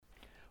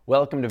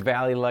Welcome to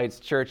Valley Lights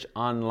Church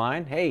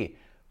Online. Hey,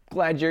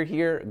 glad you're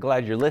here,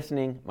 glad you're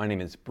listening. My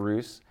name is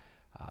Bruce,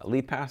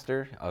 lead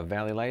pastor of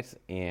Valley Lights,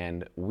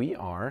 and we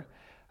are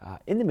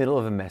in the middle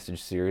of a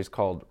message series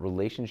called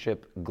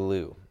Relationship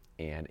Glue.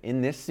 And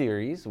in this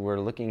series, we're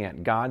looking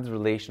at God's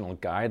relational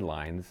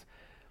guidelines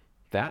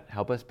that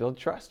help us build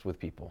trust with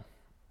people.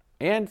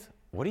 And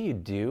what do you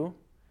do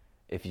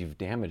if you've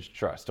damaged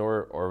trust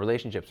or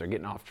relationships are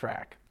getting off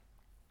track?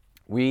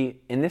 In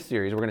this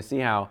series, we're going to see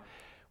how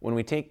when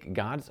we take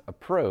God's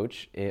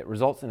approach, it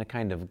results in a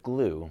kind of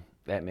glue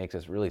that makes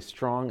us really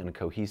strong and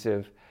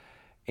cohesive.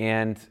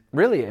 And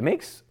really, it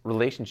makes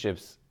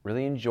relationships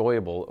really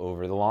enjoyable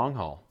over the long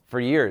haul. For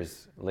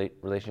years,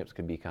 relationships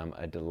could become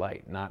a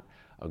delight, not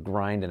a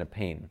grind and a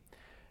pain.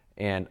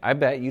 And I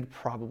bet you'd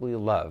probably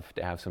love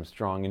to have some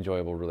strong,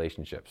 enjoyable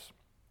relationships.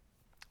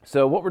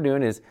 So what we're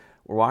doing is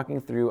we're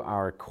walking through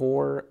our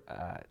core,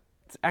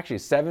 it's actually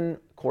 7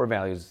 core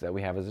values that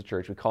we have as a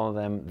church. We call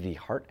them the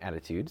heart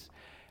attitudes.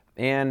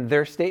 And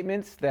they're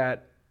statements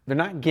that, they're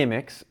not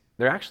gimmicks,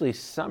 they're actually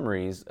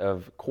summaries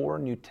of core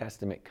New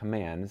Testament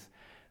commands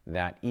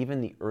that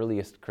even the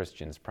earliest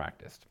Christians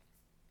practiced.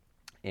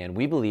 And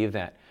we believe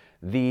that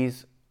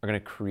these are going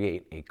to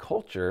create a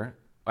culture.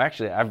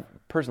 Actually, I've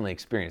personally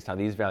experienced how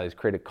these values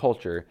create a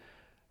culture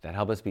that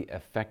help us be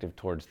effective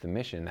towards the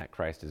mission that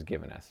Christ has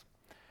given us.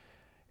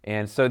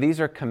 And so these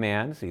are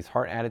commands, these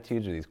heart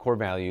attitudes or these core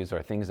values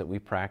are things that we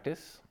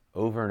practice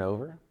over and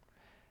over,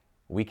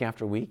 week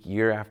after week,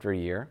 year after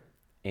year.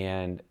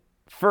 And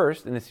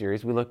first in the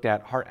series, we looked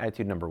at heart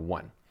attitude number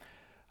 1,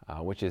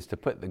 which is to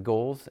put the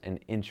goals and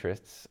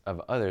interests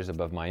of others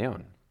above my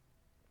own.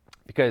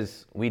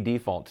 Because we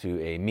default to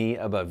a me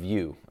above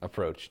you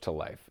approach to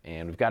life,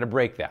 and we've got to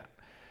break that.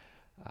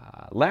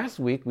 Last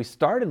week, we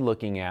started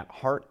looking at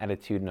heart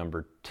attitude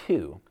number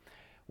 2,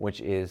 which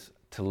is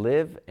to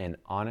live an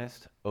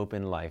honest,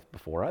 open life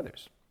before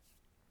others.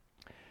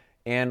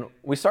 And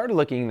we started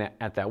looking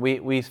at that.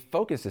 We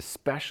focused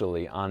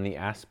especially on the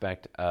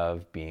aspect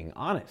of being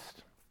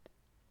honest.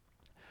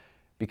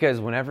 Because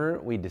whenever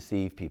we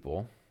deceive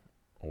people,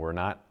 or we're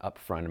not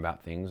upfront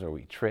about things, or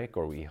we trick,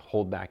 or we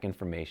hold back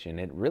information,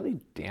 it really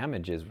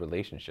damages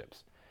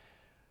relationships.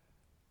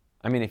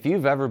 I mean, if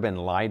you've ever been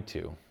lied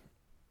to,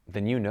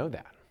 then you know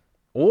that.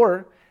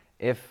 Or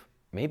if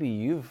maybe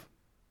you've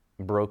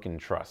broken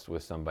trust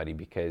with somebody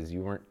because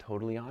you weren't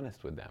totally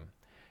honest with them.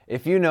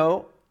 If you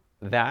know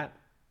that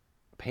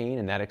pain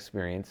and that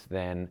experience,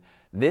 then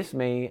this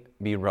may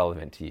be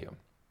relevant to you.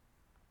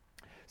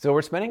 So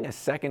we're spending a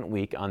second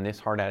week on this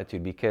heart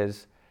attitude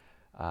because,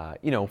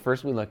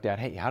 first we looked at,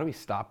 hey, how do we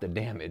stop the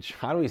damage?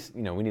 How do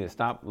we need to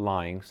stop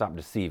lying, stop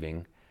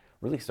deceiving,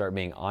 really start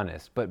being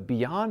honest. But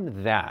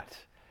beyond that,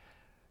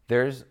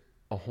 there's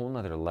a whole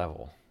nother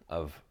level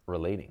of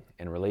relating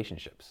and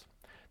relationships.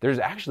 There's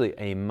actually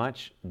a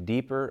much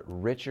deeper,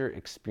 richer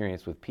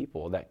experience with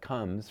people that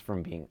comes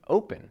from being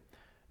open,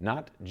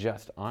 not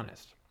just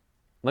honest.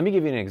 Let me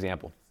give you an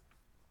example.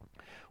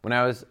 When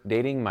I was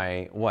dating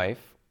my wife,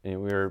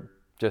 and we were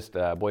just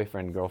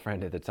boyfriend,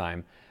 girlfriend at the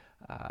time,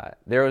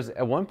 there was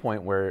at one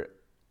point where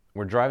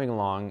we're driving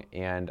along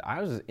and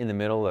I was in the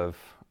middle of,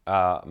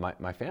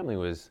 my family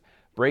was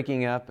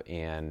breaking up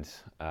and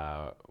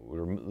we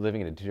were living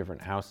in 2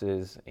 different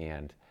houses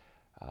and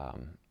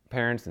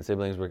parents and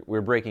siblings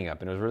were breaking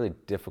up, and it was a really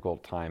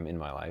difficult time in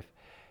my life.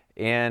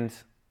 And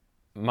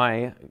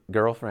my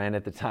girlfriend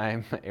at the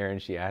time, Erin,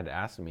 she had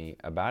asked me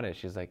about it.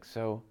 She's like,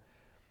 so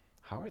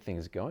how are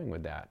things going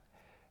with that?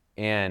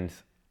 And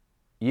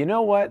you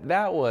know what?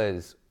 That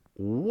was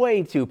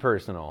way too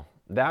personal.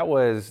 I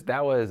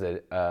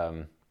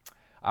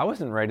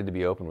wasn't ready to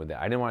be open with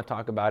that. I didn't want to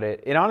talk about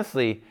it. And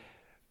honestly,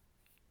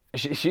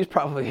 she's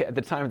probably at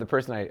the time the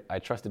person I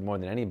trusted more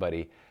than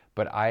anybody.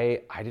 But I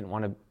didn't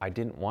want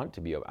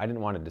to be open. I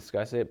didn't want to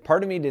discuss it.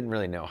 Part of me didn't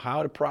really know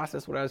how to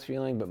process what I was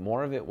feeling, but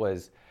more of it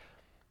was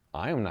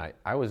I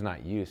was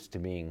not used to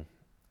being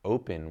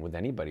open with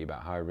anybody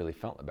about how I really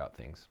felt about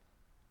things.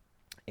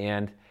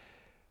 And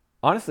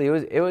honestly,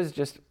 it was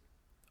just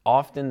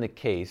often the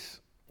case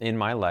in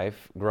my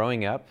life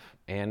growing up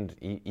and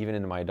even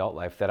into my adult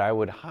life that I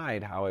would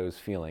hide how I was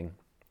feeling.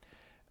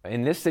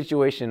 In this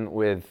situation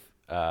with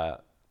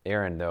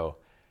Erin, though,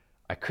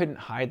 I couldn't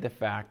hide the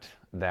fact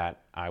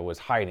that I was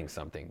hiding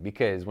something,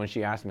 because when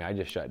she asked me, I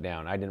just shut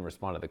down. I didn't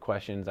respond to the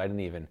questions. I didn't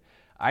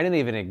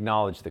even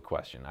acknowledge the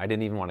question. I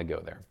didn't even want to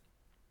go there.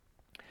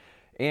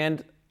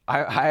 And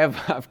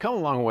I've come a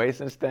long way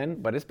since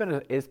then, but it's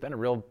been a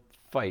real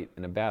fight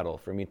and a battle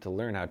for me to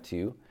learn how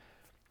to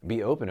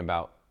be open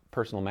about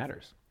personal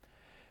matters.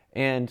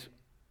 And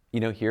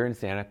here in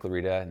Santa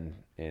Clarita and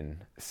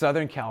in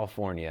Southern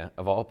California,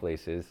 of all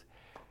places,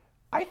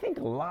 I think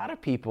a lot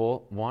of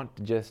people want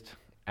to just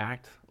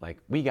act like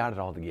we got it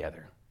all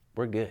together.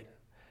 We're good.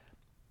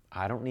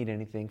 I don't need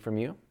anything from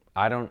you.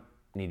 I don't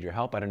need your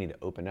help. I don't need to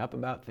open up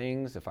about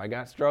things. If I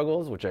got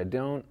struggles, which I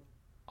don't,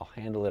 I'll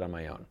handle it on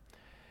my own.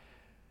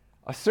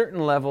 A certain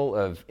level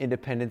of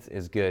independence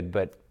is good,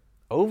 but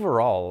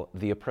overall,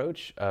 the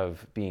approach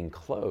of being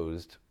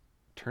closed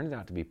turns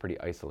out to be pretty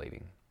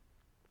isolating.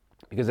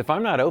 Because if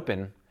I'm not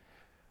open,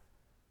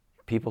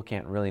 people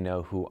can't really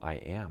know who I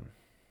am.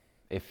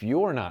 If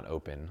you're not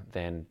open,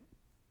 then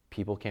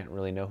people can't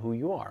really know who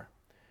you are.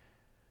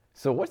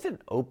 So what's an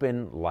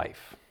open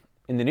life?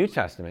 In the New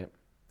Testament,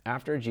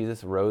 after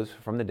Jesus rose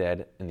from the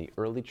dead and the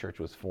early church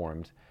was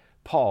formed,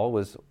 Paul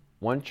was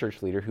one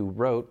church leader who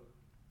wrote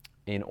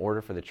in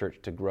order for the church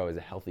to grow as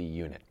a healthy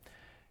unit.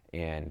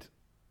 And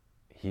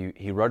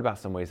he wrote about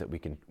some ways that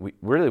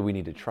we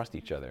need to trust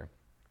each other.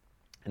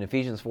 In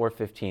Ephesians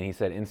 4:15, he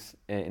said,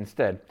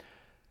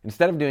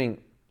 instead of doing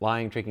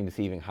lying, tricking,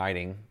 deceiving,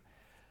 hiding,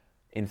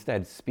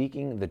 instead,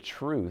 speaking the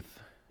truth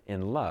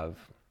in love,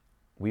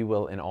 we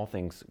will in all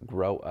things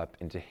grow up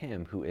into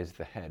him who is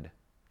the head,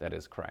 that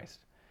is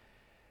Christ.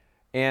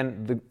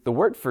 And the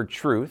word for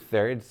truth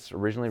there, it's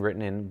originally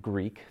written in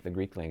Greek, the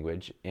Greek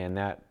language, and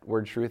that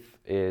word truth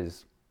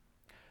is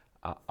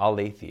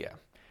aletheia.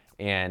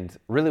 And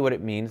really what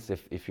it means,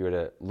 if you were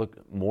to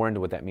look more into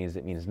what that means,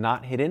 it means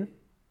not hidden,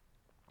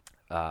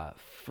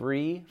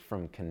 free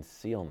from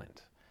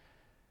concealment.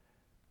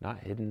 Not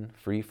hidden,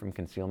 free from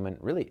concealment,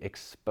 really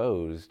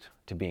exposed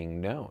to being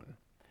known.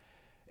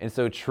 And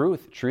so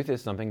truth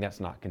is something that's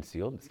not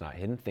concealed, it's not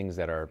hidden. Things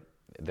that are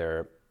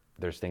there,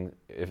 there's things,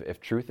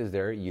 if truth is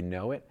there, you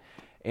know it.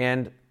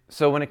 And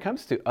so when it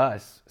comes to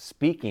us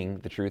speaking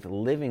the truth,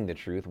 living the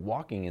truth,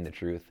 walking in the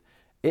truth,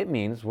 it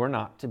means we're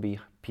not to be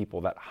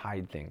people that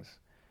hide things.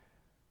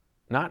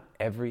 Not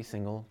every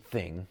single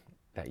thing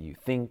that you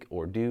think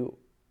or do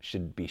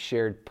should be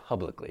shared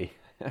publicly.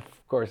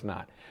 Of course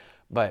not.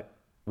 But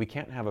we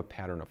can't have a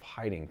pattern of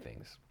hiding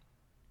things.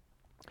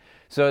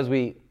 So as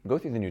we go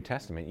through the New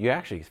Testament, you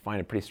actually find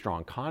a pretty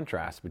strong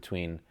contrast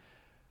between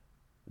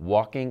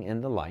walking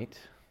in the light,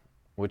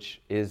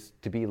 which is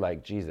to be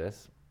like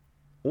Jesus,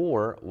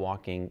 or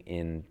walking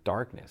in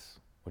darkness,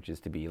 which is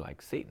to be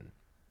like Satan.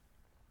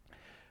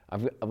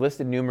 I've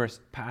listed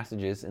numerous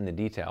passages in the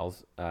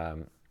details,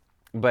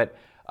 but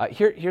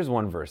here's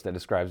one verse that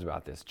describes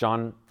about this.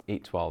 John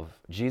 8:12,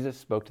 Jesus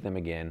spoke to them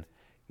again.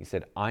 He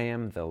said, I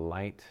am the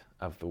light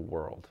of the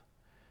world.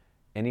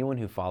 Anyone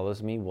who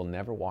follows me will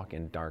never walk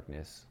in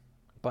darkness,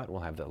 but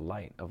will have the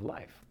light of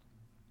life.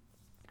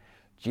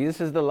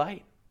 Jesus is the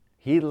light.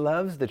 He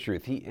loves the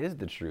truth. He is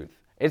the truth.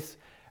 It's,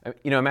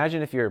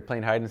 imagine if you're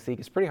playing hide and seek.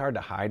 It's pretty hard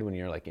to hide when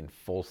you're like in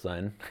full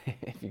sun.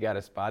 If you got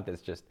a spot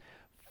that's just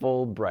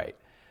full bright.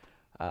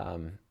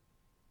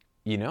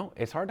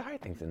 It's hard to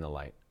hide things in the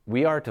light.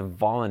 We are to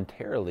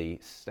voluntarily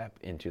step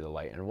into the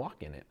light and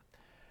walk in it.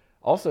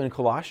 Also in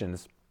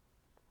Colossians,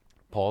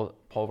 Paul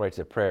writes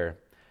a prayer.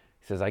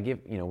 He says,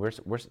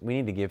 we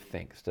need to give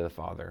thanks to the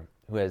Father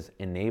who has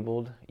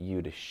enabled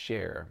you to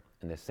share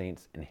in the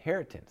saints'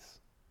 inheritance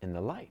in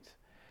the light.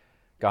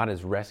 God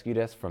has rescued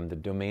us from the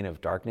domain of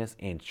darkness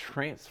and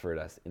transferred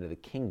us into the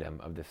kingdom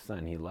of the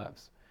Son he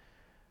loves,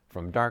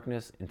 from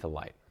darkness into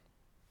light.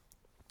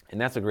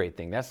 And that's a great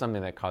thing. That's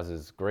something that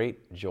causes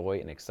great joy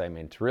and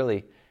excitement to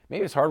really,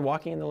 maybe it's hard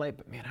walking in the light,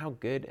 but man, how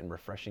good and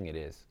refreshing it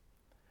is.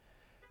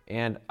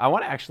 And I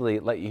want to actually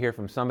let you hear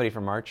from somebody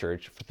from our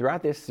church.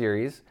 Throughout this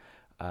series,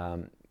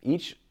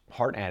 each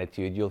Heart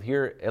Attitude, you'll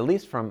hear at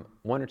least from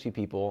one or two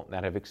people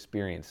that have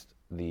experienced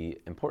the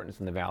importance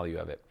and the value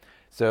of it.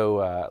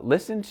 So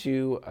listen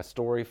to a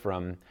story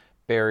from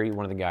Barry,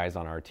 one of the guys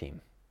on our team.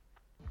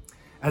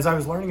 As I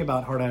was learning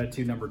about Heart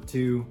Attitude number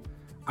 2,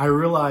 I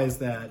realized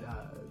that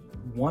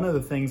one of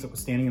the things that was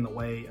standing in the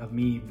way of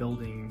me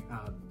building,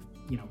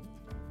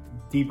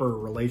 deeper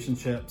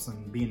relationships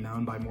and being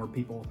known by more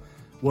people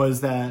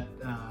was that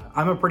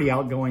I'm a pretty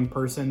outgoing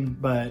person,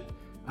 but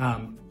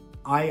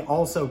I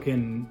also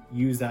can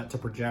use that to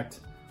project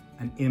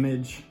an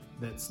image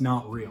that's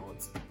not real.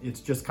 It's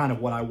just kind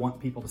of what I want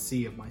people to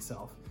see of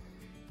myself.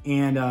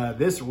 And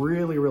this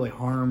really, really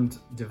harmed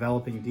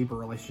developing deeper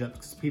relationships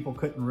because people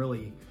couldn't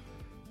really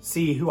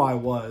see who I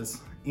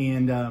was.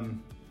 And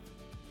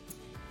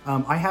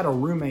I had a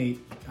roommate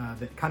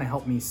that kind of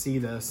helped me see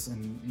this,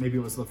 and maybe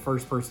it was the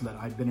first person that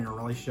I'd been in a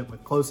relationship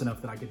with close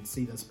enough that I could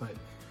see this. But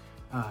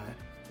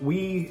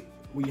he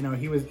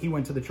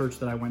went to the church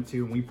that I went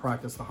to, and we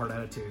practiced the Heart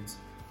Attitudes.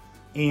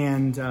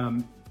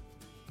 And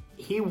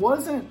he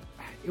wasn't.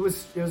 It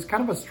was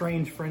kind of a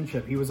strange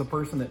friendship. He was a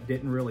person that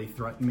didn't really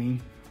threaten me.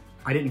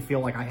 I didn't feel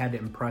like I had to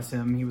impress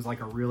him. He was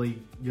like a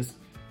really just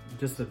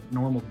a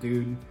normal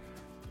dude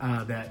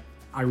that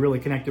I really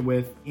connected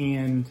with.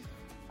 And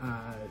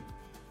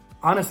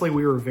honestly,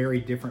 we were very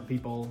different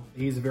people.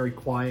 He's a very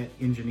quiet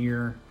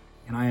engineer,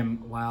 and I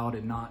am loud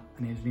and not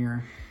an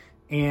engineer.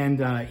 And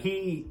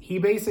he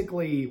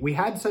basically, we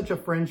had such a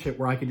friendship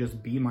where I could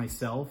just be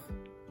myself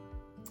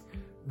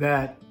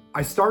that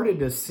I started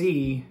to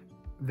see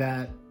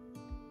that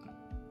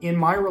in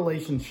my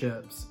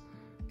relationships,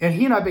 and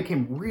he and I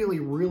became really,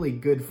 really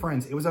good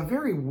friends. It was a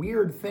very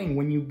weird thing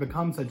when you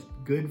become such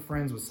good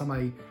friends with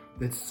somebody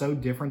that's so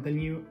different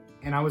than you.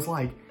 And I was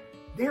like,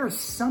 there's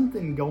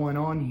something going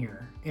on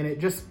here. And it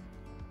just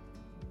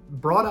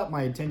brought up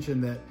my attention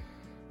that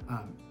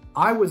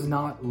I was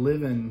not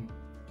living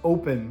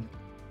open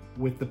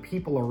with the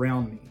people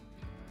around me.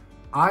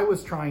 And I was like, there's something going on here. And it just brought up my attention that I was not living open with the people around me. And I was like, there's something going on here. And it just brought up my attention that I was not living open with the people around me. And I was like, there's something going on here. And it just brought up my attention that I was not living open with the people around me. And I was like, there's something going on here. And it just I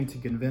was trying to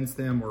convince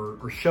them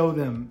or show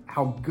them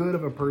how good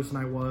of a person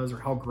I was or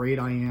how great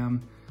I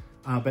am.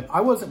 But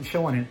I wasn't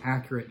showing an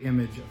accurate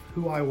image of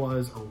who I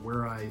was or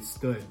where I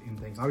stood in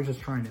things. I was just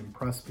trying to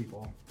impress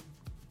people.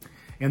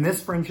 And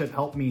this friendship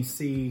helped me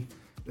see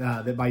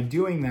that by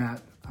doing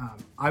that,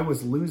 I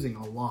was losing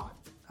a lot.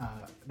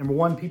 Number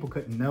one, people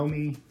couldn't know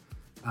me,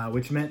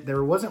 which meant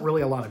there wasn't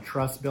really a lot of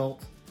trust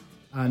built.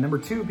 Number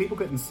two, people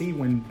couldn't see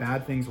when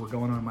bad things were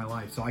going on in my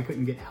life. So I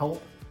couldn't get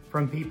help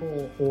from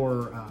people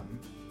or,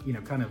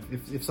 kind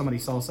of if somebody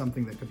saw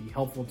something that could be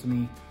helpful to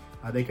me,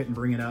 they couldn't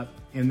bring it up.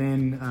 And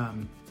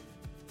then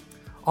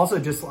also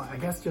just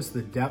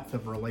the depth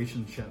of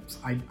relationships.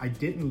 I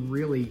didn't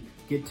really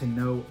get to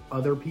know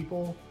other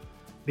people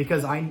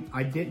because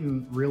I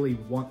didn't really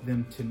want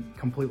them to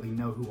completely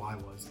know who I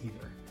was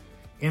either.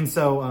 And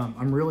so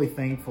I'm really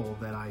thankful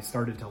that I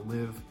started to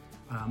live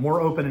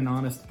more open and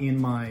honest in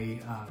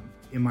my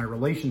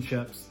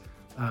relationships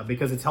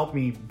because it's helped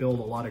me build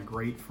a lot of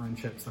great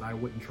friendships that I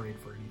wouldn't trade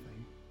for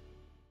anything.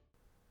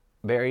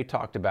 Barry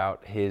talked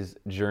about his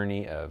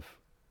journey of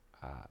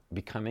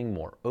becoming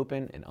more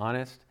open and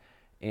honest.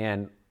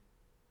 And,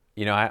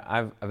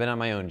 I've been on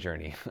my own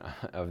journey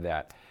of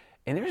that.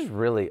 And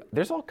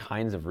there's all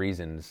kinds of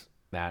reasons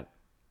that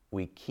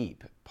we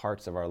keep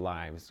parts of our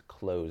lives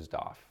closed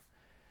off.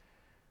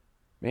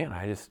 Man,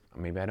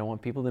 maybe I don't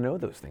want people to know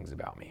those things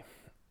about me.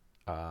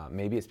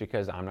 Maybe it's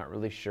because I'm not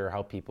really sure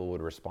how people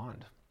would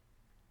respond.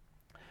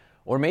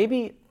 Or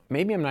maybe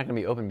I'm not going to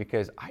be open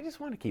because I just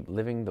want to keep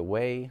living the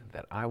way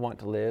that I want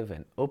to live,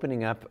 and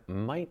opening up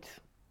might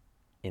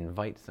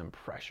invite some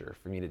pressure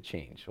for me to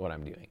change what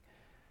I'm doing.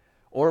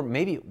 Or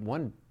maybe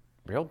one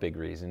real big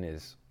reason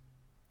is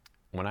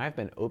when I've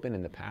been open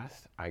in the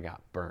past, I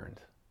got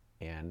burned,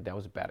 and that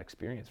was a bad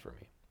experience for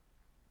me.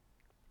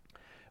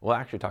 We'll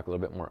actually talk a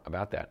little bit more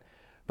about that.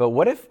 But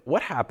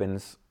what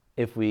happens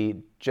if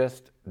we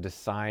just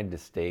decide to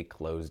stay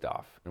closed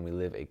off and we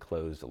live a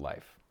closed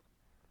life?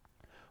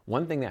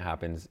 One thing that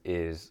happens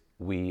is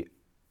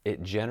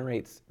it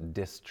generates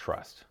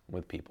distrust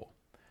with people.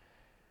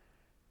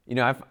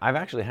 I've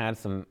actually had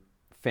some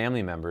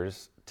family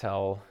members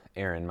tell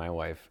Erin, my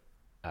wife,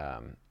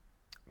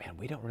 man,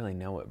 we don't really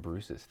know what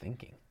Bruce is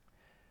thinking.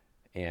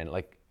 And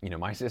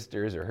my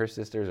sisters or her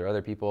sisters or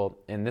other people,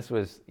 and this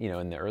was,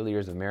 in the early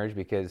years of marriage,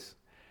 because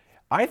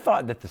I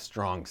thought that the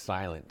strong,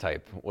 silent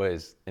type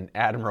was an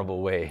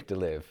admirable way to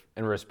live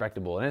and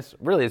respectable. And it's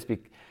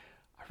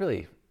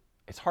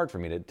hard for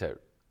me to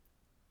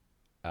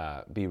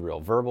be real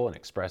verbal and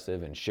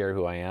expressive and share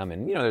who I am.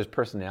 And, there's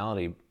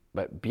personality,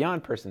 but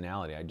beyond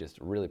personality, I just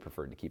really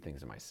preferred to keep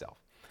things to myself.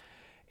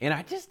 And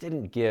I just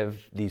didn't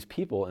give these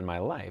people in my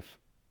life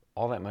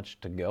all that much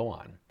to go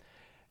on.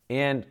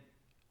 And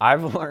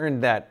I've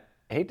learned that,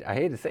 I hate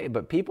to say it,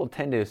 but people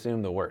tend to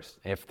assume the worst.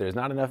 If there's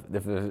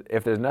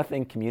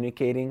nothing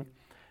communicating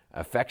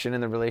affection in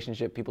the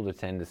relationship, people just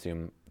tend to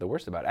assume the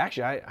worst about it.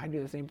 Actually, I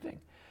do the same thing.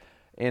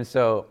 And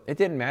so it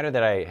didn't matter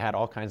that I had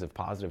all kinds of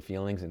positive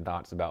feelings and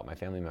thoughts about my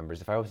family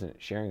members. If I wasn't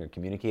sharing or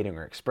communicating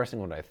or expressing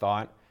what I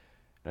thought,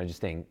 and I was just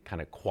staying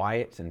kind of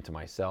quiet and to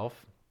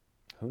myself,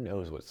 who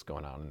knows what's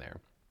going on in there.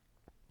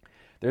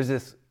 There's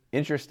this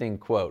interesting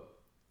quote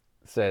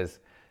that says,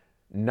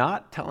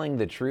 "Not telling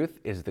the truth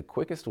is the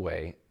quickest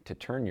way to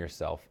turn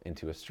yourself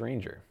into a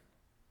stranger."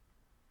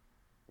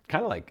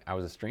 Kind of like I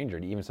was a stranger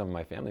to even some of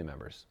my family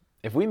members.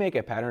 If we make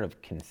a pattern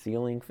of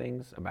concealing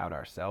things about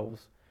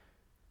ourselves,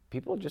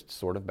 people just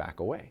sort of back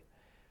away,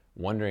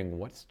 wondering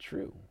what's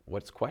true,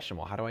 what's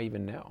questionable, how do I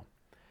even know?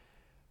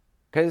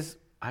 Because,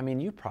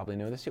 you probably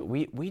know this too.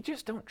 We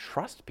just don't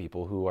trust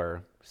people who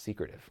are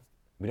secretive.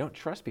 We don't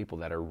trust people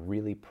that are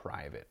really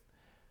private.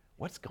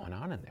 What's going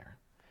on in there?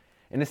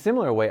 In a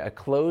similar way, a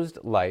closed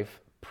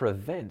life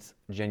prevents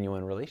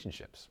genuine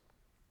relationships.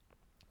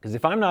 Because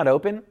if I'm not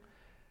open,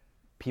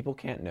 people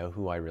can't know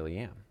who I really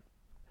am.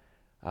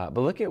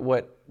 But look at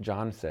what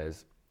John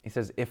says. He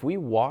says, if we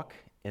walk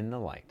in the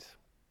light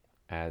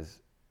as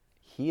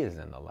he is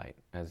in the light,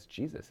 as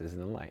Jesus is in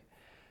the light,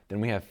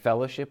 then we have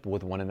fellowship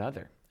with one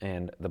another.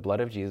 And the blood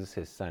of Jesus,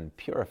 his son,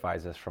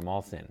 purifies us from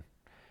all sin.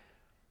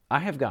 I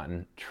have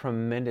gotten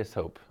tremendous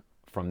hope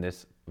from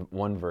this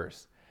one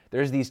verse.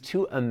 There's these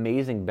two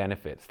amazing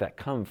benefits that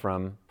come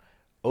from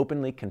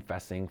openly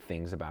confessing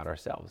things about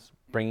ourselves,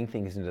 bringing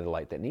things into the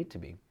light that need to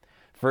be.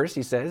 First,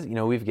 he says,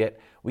 we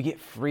get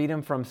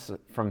freedom from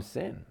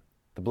sin.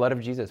 The blood of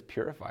Jesus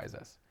purifies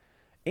us.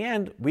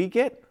 And we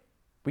get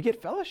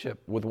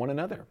fellowship with one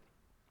another.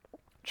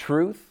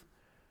 Truth,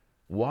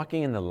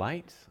 walking in the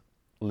light,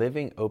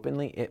 living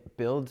openly, it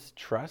builds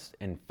trust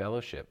and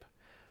fellowship.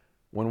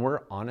 When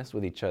we're honest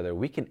with each other,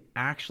 we can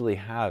actually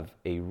have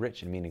a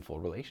rich and meaningful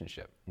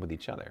relationship with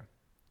each other.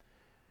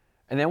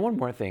 And then one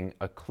more thing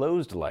a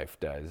closed life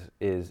does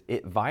is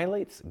it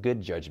violates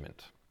good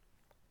judgment.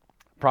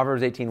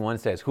 Proverbs 18:1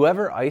 says,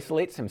 "Whoever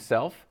isolates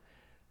himself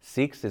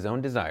seeks his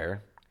own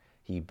desire.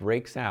 He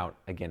breaks out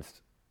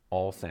against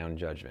all sound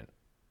judgment."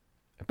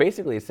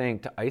 Basically, it's saying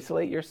to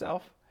isolate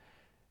yourself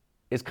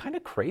is kind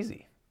of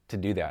crazy to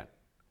do that.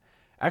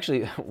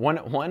 Actually, one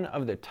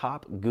of the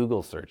top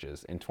Google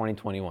searches in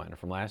 2021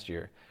 from last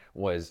year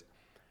was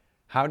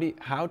how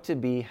to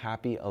be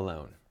happy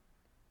alone.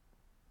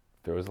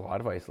 There was a lot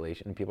of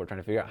isolation, and people are trying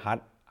to figure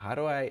out how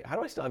do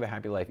I still have a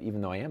happy life even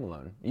though I am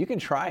alone? You can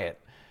try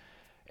it.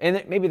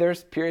 And maybe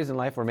there's periods in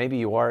life where maybe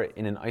you are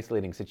in an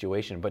isolating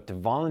situation, but to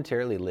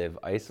voluntarily live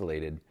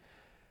isolated,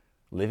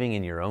 living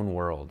in your own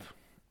world,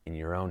 in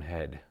your own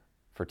head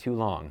for too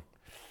long,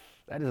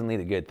 that doesn't lead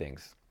to good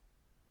things.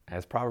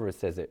 As Proverbs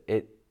says,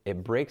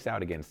 it breaks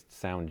out against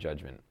sound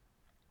judgment.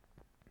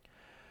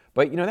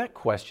 But that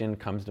question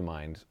comes to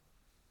mind.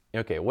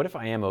 Okay, what if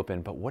I am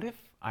open, but what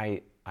if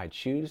I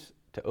choose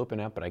to open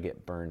up but I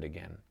get burned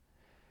again?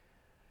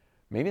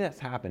 Maybe that's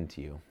happened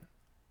to you.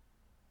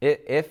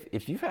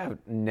 If you've had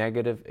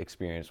negative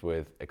experience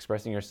with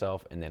expressing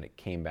yourself and then it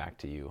came back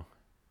to you,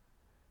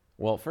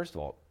 well, first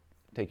of all,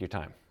 take your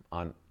time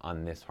on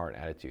this heart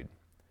attitude.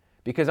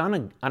 Because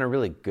on a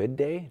really good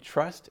day,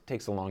 trust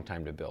takes a long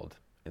time to build.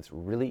 It's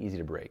really easy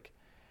to break.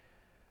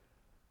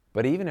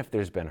 But even if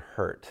there's been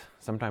hurt,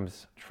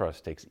 sometimes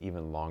trust takes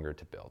even longer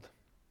to build.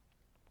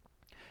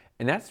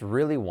 And that's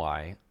really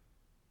why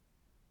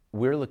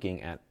we're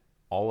looking at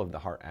all of the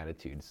heart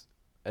attitudes,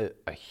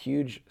 a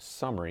huge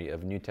summary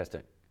of New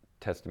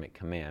Testament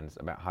commands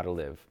about how to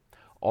live.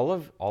 All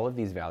of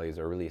these values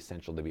are really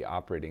essential to be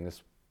operating. This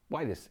is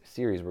why this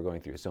series we're going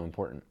through is so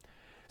important.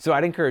 So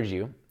I'd encourage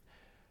you,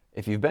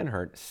 if you've been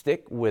hurt,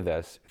 stick with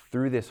us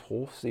through this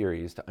whole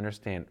series to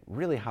understand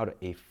really how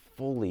a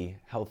fully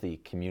healthy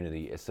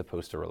community is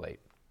supposed to relate.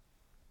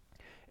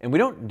 And we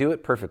don't do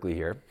it perfectly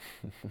here.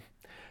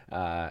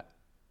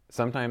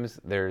 Sometimes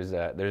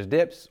there's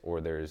dips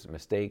or there's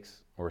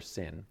mistakes or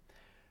sin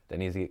that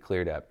needs to get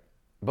cleared up.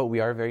 But we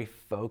are very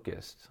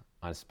focused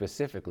on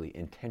specifically,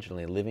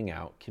 intentionally living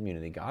out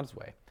community God's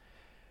way.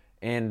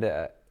 And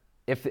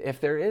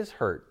if there is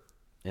hurt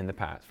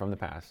from the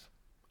past,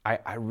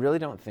 I really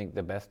don't think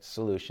the best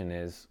solution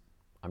is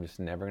I'm just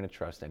never going to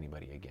trust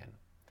anybody again.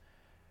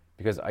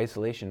 Because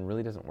isolation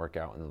really doesn't work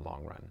out in the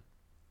long run.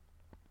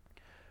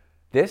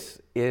 This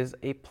is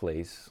a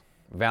place,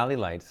 Valley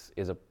Lights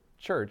is a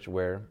church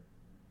where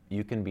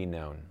you can be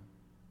known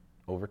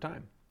over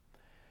time.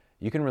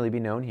 You can really be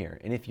known here.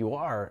 And if you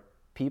are,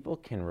 people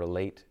can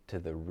relate to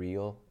the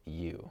real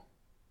you.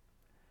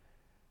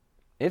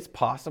 It's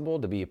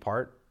possible to be a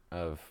part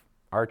of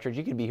our church.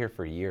 You could be here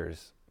for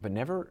years, but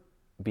never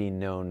be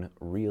known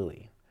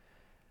really.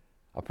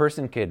 A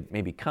person could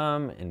maybe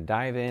come and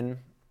dive in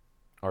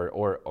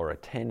or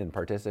attend and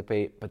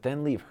participate, but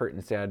then leave hurt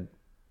and sad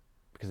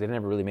because they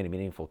never really made a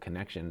meaningful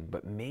connection.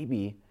 But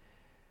maybe,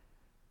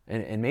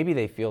 and maybe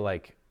they feel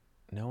like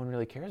no one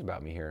really cares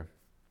about me here.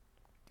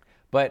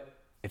 But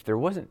if there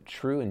wasn't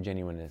true and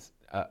genuineness,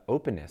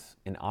 openness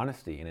and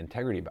honesty and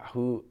integrity about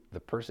who the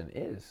person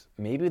is,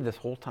 maybe this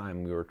whole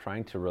time we were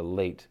trying to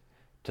relate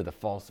to the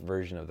false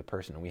version of the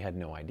person and we had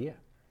no idea.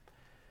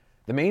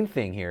 The main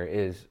thing here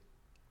is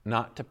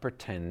not to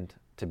pretend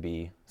to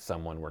be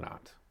someone we're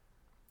not.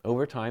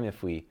 Over time,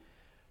 if we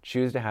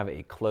choose to have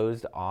a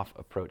closed-off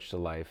approach to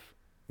life,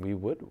 we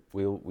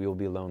will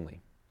be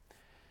lonely.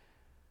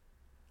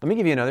 Let me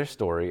give you another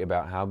story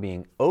about how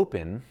being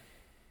open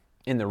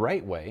in the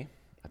right way,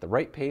 at the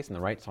right pace and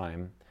the right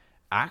time,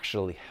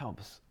 actually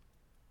helps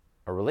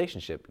a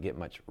relationship get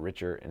much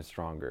richer and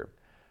stronger.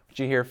 Which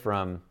you hear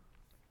from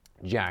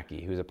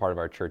Jackie, who's a part of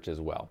our church as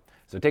well.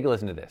 So take a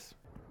listen to this.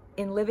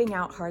 In living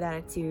out heart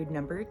attitude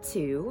number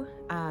 2,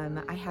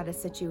 I had a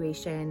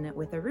situation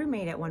with a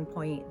roommate at one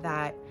point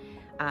that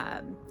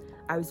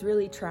I was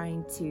really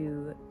trying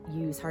to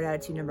use heart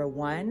attitude number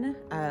 1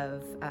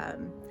 of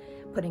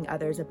putting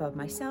others above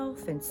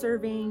myself and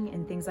serving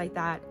and things like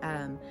that.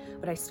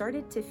 But I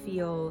started to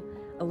feel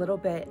a little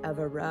bit of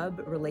a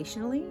rub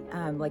relationally,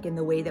 like in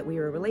the way that we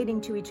were relating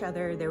to each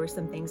other. There were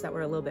some things that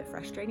were a little bit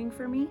frustrating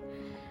for me.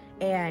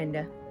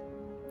 And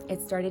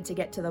it started to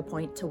get to the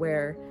point to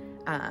where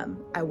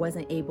I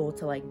wasn't able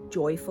to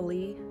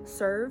joyfully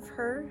serve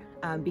her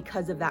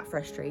because of that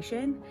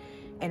frustration.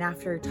 And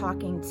after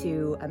talking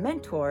to a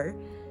mentor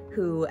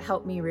who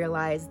helped me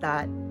realize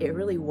that it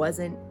really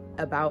wasn't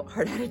about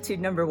heart attitude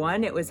number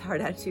 1, it was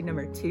heart attitude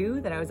number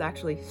 2 that I was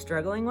actually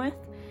struggling with,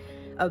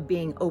 of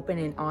being open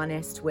and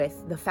honest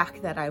with the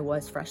fact that I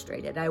was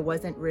frustrated. I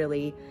wasn't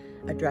really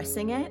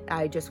addressing it.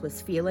 I just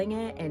was feeling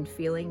it and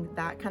feeling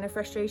that kind of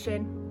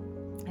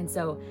frustration. And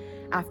so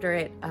after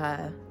it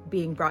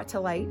being brought to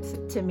light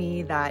to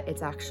me that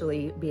it's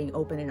actually being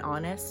open and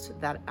honest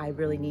that I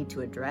really need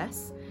to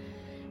address.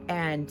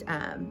 And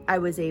I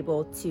was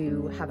able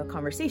to have a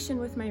conversation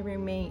with my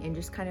roommate and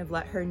just kind of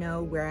let her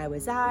know where I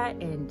was at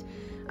and,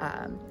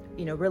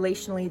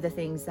 relationally the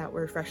things that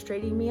were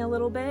frustrating me a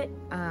little bit.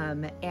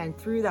 And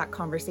through that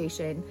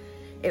conversation,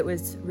 it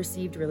was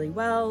received really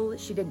well.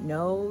 She didn't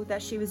know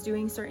that she was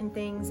doing certain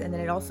things. And then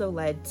it also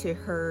led to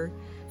her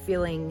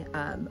feeling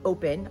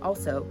open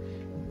also,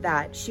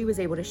 that she was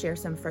able to share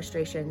some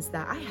frustrations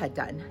that I had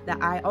done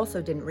that I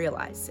also didn't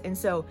realize. And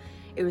so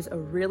it was a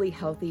really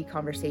healthy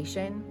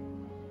conversation.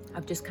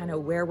 of just kind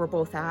of where we're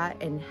both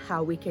at and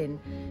how we can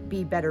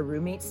be better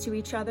roommates to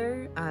each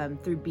other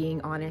through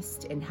being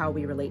honest in how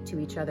we relate to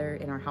each other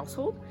in our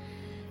household.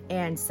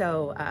 And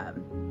so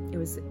it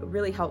was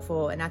really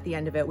helpful. And at the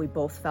end of it, we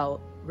both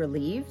felt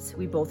relieved.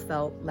 We both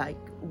felt like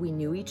we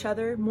knew each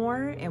other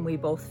more, and we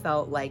both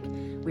felt like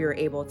we were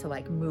able to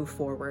like move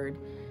forward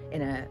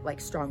in a like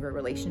stronger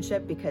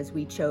relationship because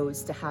we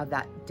chose to have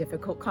that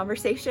difficult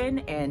conversation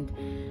and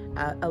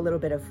a little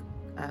bit of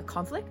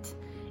conflict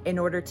in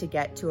order to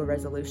get to a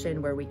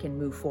resolution where we can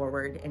move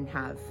forward and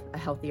have a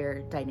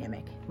healthier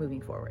dynamic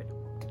moving forward.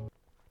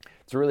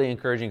 It's a really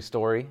encouraging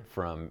story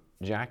from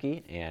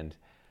Jackie, and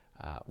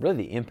really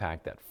the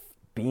impact that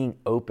being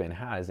open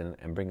has and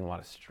bringing a lot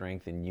of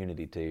strength and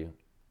unity to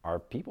our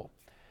people.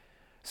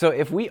 So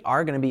if we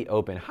are going to be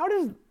open, how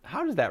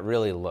does that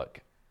really look?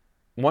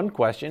 One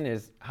question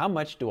is, how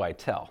much do I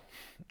tell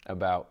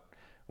about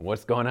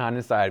what's going on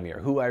inside of me or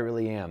who I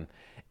really am?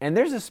 And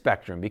there's a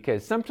spectrum,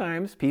 because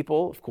sometimes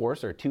people, of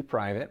course, are too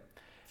private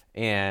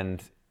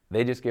and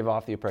they just give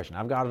off the impression,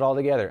 I've got it all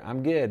together,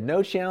 I'm good,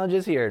 no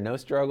challenges here, no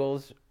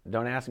struggles,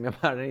 don't ask me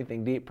about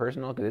anything deep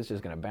personal because it's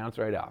just going to bounce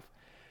right off.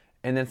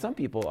 And then some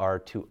people are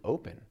too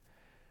open,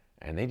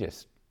 and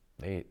it's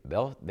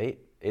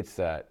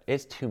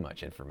too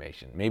much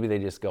information. Maybe they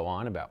just go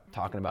on about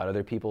talking about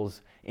other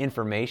people's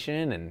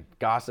information and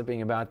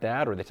gossiping about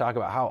that, or they talk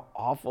about how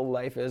awful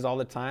life is all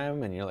the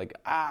time, and you're like,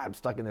 I'm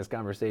stuck in this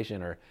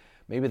conversation. Or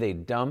maybe they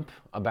dump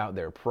about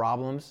their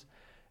problems.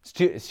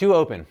 It's too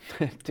open,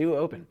 too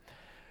open.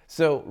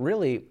 So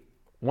really,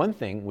 one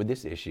thing with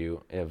this issue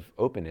of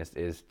openness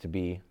is to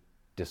be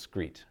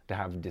discreet, to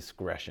have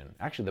discretion.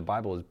 Actually, the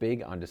Bible is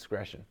big on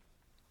discretion.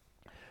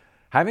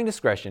 Having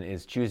discretion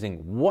is choosing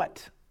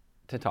what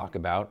to talk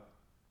about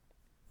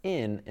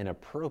in an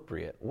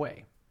appropriate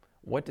way.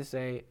 What to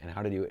say and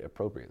how to do it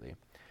appropriately.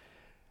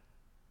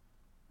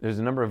 There's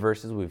a number of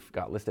verses we've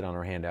got listed on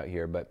our handout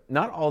here, but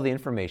not all the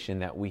information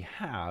that we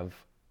have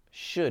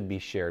should be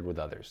shared with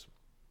others.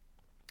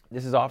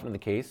 This is often the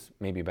case,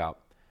 maybe about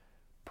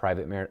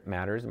private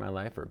matters in my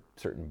life, or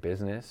certain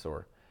business,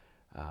 or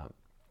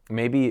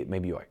maybe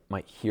you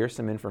might hear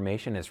some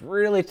information. It's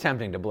really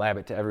tempting to blab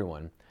it to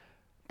everyone.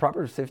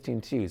 Proverbs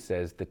 15:2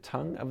 says, the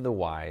tongue of the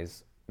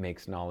wise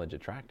makes knowledge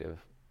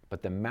attractive,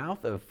 but the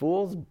mouth of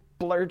fools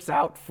blurts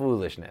out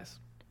foolishness.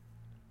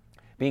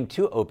 Being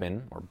too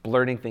open or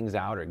blurting things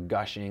out or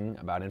gushing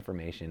about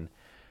information,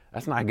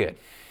 that's not good.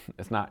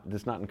 That's not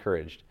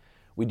encouraged.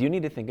 We do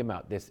need to think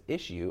about this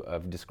issue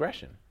of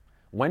discretion.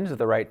 When's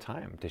the right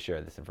time to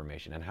share this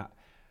information, and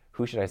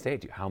who should I say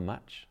it to? How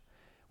much?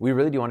 We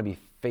really do want to be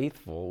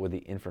faithful with the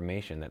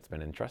information that's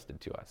been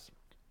entrusted to us.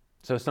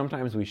 So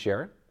sometimes we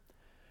share,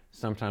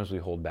 sometimes we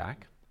hold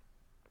back.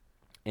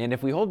 And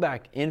if we hold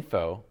back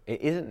info, it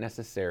isn't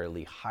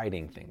necessarily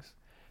hiding things.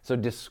 So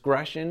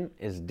discretion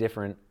is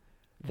different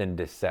than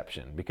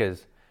deception,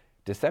 because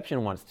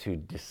deception wants to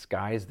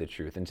disguise the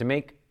truth and to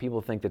make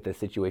people think that the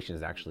situation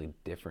is actually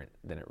different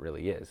than it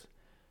really is.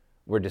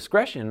 Where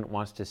discretion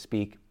wants to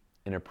speak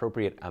an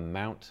appropriate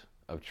amount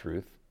of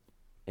truth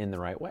in the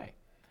right way.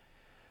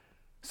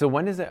 So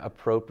when is it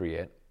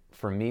appropriate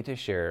for me to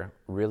share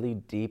really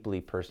deeply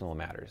personal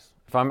matters?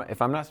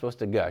 If I'm not supposed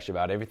to gush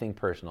about everything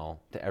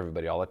personal to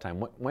everybody all the time,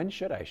 when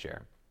should I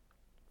share?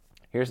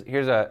 Here's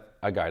a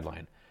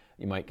guideline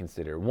you might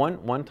consider.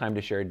 One time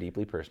to share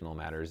deeply personal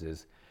matters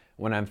is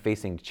when I'm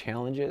facing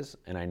challenges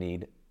and I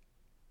need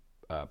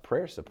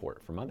prayer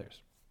support from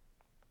others.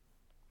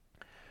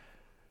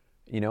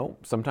 You know,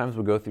 sometimes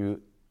we go through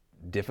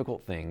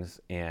difficult things,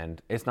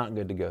 and it's not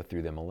good to go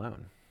through them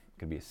alone. It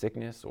could be a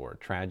sickness or a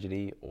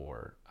tragedy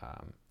or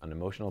an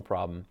emotional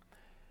problem.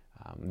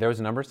 There was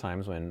a number of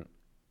times when,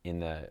 in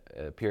the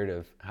period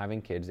of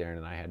having kids, Erin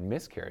and I had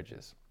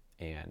miscarriages,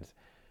 and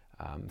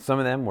some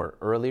of them were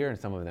earlier and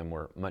some of them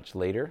were much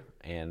later,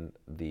 and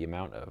the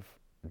amount of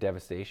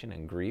devastation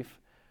and grief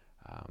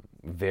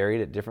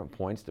varied at different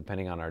points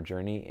depending on our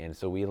journey. And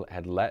so we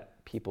had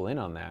let people in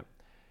on that,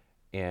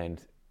 and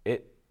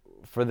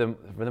for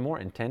the more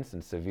intense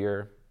and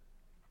severe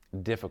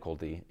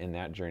difficulty in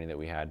that journey that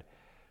we had,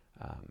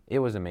 it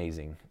was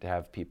amazing to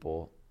have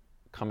people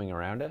coming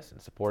around us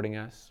and supporting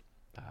us,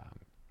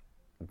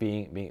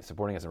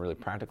 supporting us in really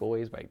practical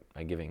ways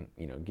by giving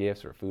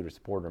gifts or food or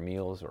support or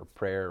meals or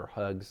prayer or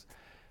hugs.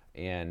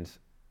 And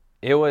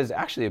it was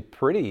actually a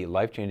pretty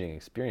life-changing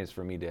experience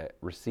for me to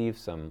receive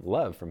some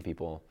love from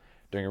people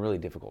during a really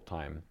difficult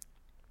time.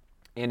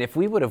 And if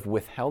we would have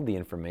withheld the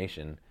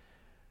information,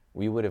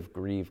 we would have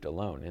grieved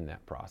alone in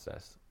that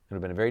process. It would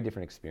have been a very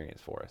different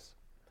experience for us.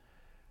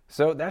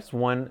 So that's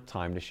one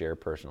time to share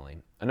personally.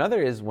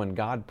 Another is when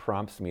God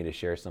prompts me to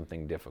share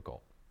something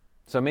difficult.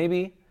 So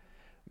maybe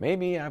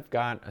I've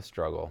got a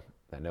struggle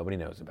that nobody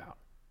knows about,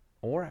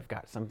 or I've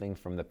got something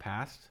from the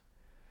past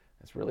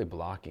that's really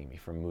blocking me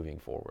from moving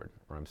forward,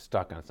 or I'm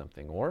stuck on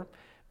something, or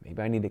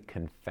maybe I need to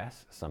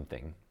confess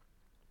something.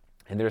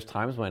 And there's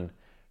times when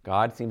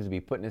God seems to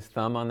be putting his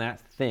thumb on that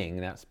thing,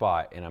 that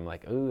spot, and I'm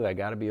like, ooh, I've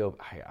got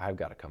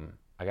to come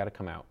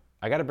out.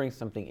 I got to bring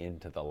something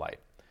into the light.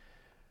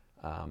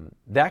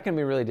 That can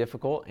be really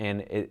difficult,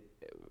 and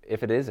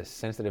if it is a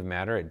sensitive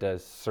matter, it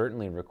does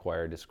certainly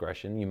require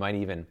discretion. You might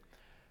even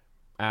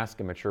ask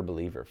a mature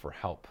believer for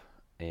help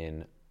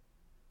in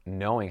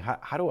knowing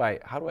how do I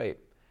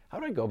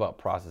go about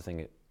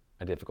processing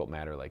a difficult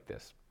matter like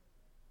this.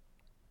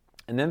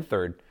 And then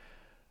third,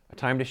 a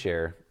time to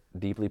share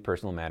deeply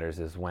personal matters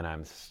is when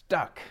I'm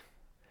stuck.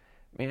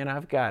 Man,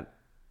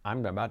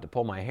 I'm about to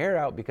pull my hair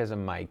out because of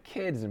my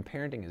kids, and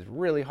parenting is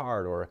really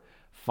hard, or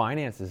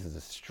finances is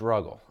a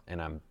struggle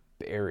and I'm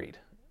buried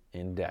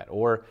in debt,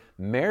 or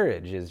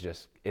marriage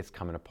is it's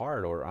coming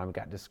apart, or I've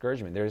got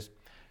discouragement. There's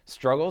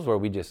struggles where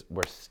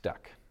we're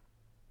stuck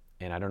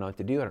and I don't know what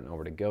to do. I don't know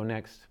where to go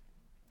next.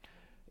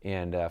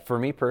 And for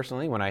me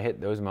personally, when I hit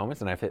those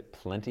moments, and I've hit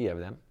plenty of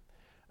them,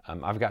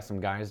 I've got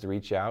some guys to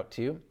reach out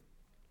to.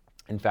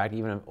 In fact,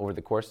 even over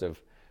the course of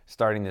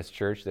starting this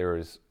church, there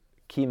was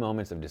key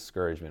moments of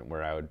discouragement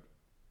where I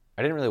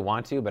didn't really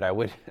want to, but I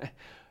would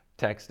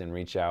text and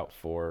reach out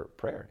for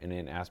prayer and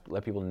then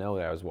let people know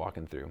that I was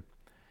walking through.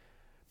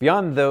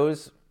 Beyond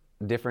those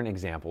different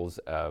examples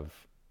of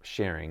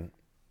sharing,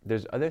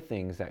 there's other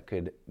things that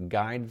could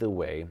guide the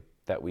way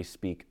that we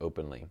speak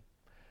openly.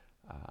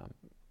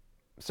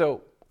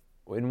 So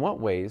in what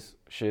ways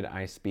should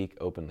I speak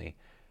openly?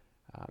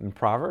 In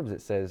Proverbs,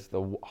 it says,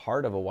 the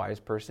heart of a wise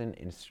person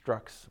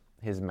instructs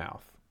his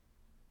mouth.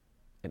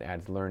 It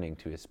adds learning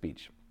to his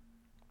speech.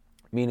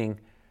 Meaning,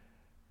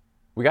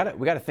 we got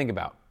to think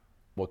about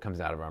what comes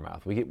out of our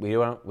mouth. We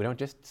don't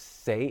just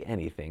say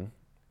anything.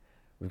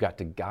 We've got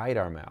to guide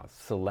our mouths,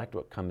 select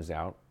what comes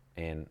out,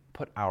 and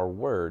put our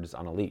words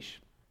on a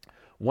leash.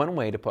 One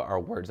way to put our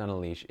words on a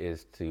leash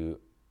is to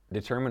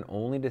determine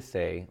only to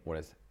say what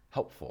is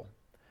helpful.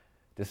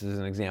 This is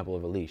an example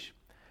of a leash.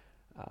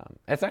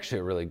 It's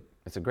actually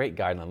it's a great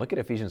guideline. Look at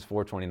Ephesians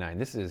 4:29.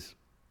 This is,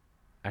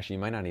 actually,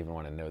 you might not even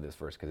want to know this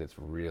verse because it's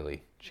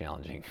really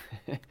challenging.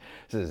 It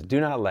says,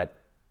 do not let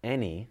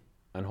any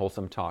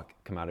unwholesome talk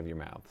come out of your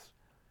mouths,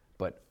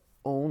 but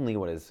only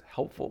what is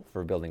helpful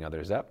for building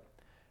others up,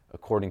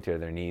 according to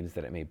their needs,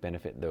 that it may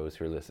benefit those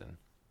who listen.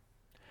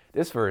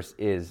 This verse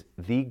is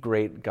the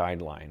great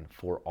guideline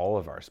for all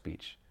of our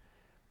speech.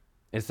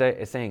 It's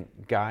saying,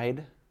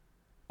 guide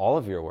all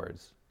of your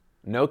words.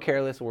 No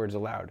careless words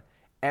allowed.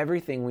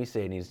 Everything we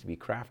say needs to be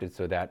crafted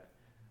so that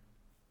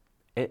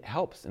it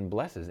helps and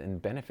blesses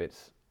and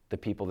benefits the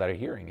people that are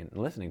hearing and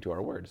listening to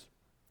our words.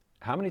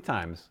 How many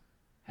times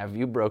have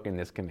you broken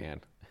this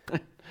command?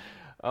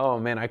 Oh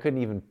man, I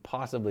couldn't even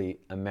possibly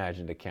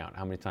imagine to count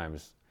how many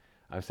times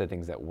I've said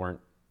things that weren't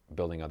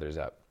building others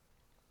up.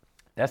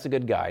 That's a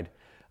good guide.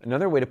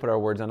 Another way to put our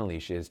words on a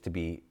leash is to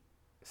be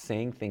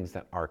saying things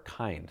that are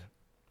kind.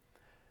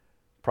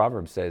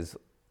 Proverbs says,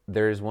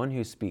 there is one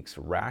who speaks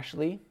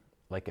rashly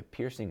like a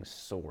piercing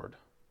sword,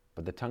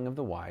 but the tongue of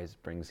the wise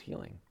brings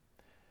healing.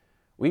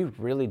 We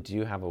really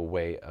do have a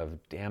way of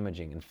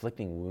damaging,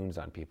 inflicting wounds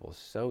on people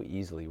so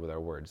easily with our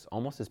words,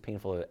 almost as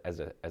painful as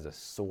a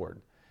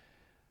sword.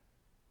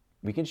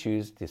 We can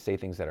choose to say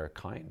things that are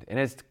kind. And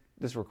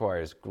this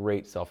requires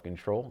great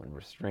self-control and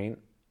restraint,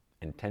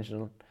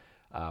 intentional,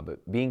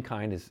 but being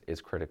kind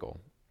is critical.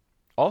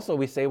 Also,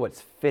 we say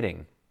what's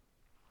fitting.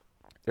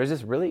 There's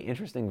this really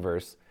interesting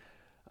verse.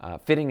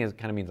 Fitting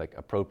kind of means like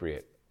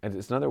appropriate. And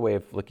it's another way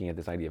of looking at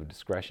this idea of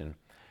discretion.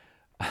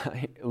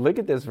 Look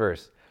at this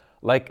verse.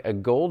 Like a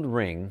gold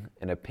ring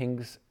in a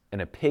pig's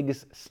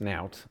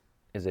snout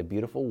is a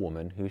beautiful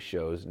woman who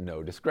shows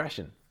no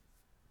discretion.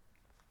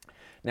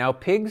 Now,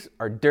 pigs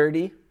are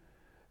dirty,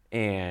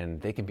 and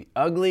they can be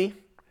ugly,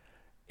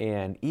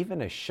 and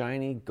even a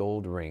shiny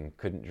gold ring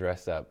couldn't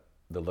dress up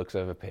the looks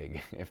of a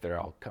pig if they're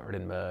all covered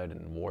in mud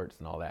and warts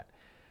and all that.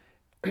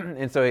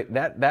 And so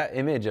that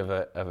image of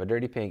a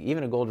dirty pig,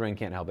 even a gold ring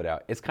can't help it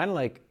out. It's kind of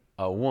like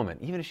a woman,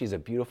 even if she's a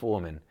beautiful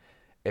woman,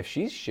 if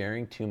she's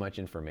sharing too much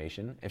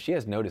information, if she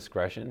has no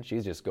discretion,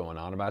 she's just going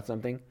on about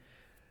something,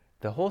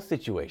 the whole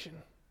situation,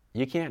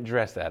 you can't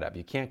dress that up.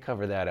 You can't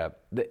cover that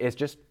up.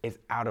 It's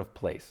out of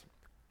place.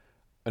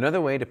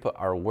 Another way to put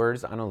our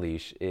words on a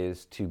leash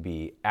is to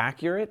be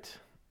accurate,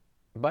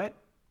 but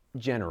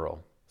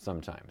general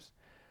sometimes.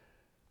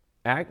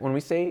 When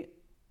we say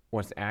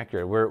what's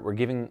accurate, we're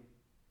giving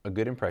a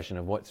good impression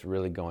of what's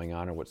really going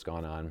on or what's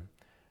gone on.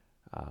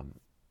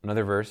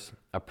 Another verse,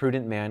 a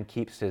prudent man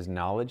keeps his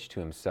knowledge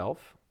to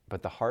himself,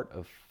 but the heart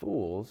of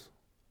fools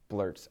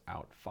blurts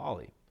out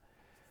folly.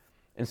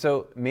 And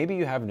so maybe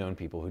you have known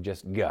people who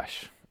just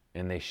gush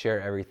and they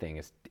share everything.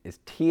 It's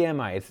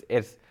TMI.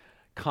 It's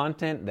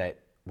content that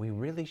we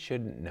really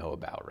shouldn't know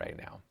about right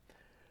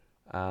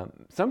now.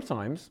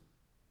 Sometimes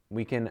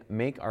we can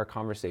make our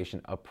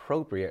conversation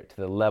appropriate to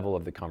the level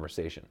of the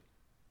conversation.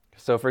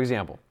 So for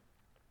example,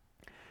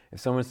 if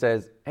someone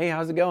says, hey,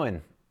 how's it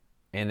going?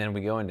 And then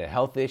we go into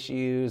health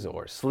issues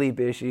or sleep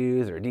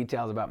issues or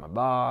details about my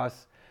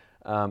boss.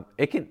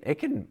 It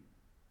can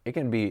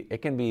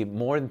be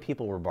more than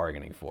people were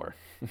bargaining for.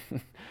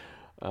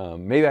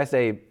 Maybe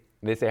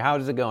they say,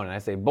 how's it going? And I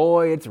say,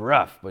 boy, it's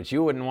rough, but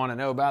you wouldn't want to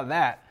know about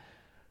that.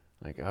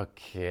 Like,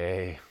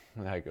 okay,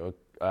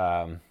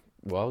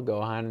 well,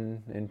 go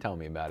on and tell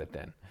me about it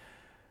then.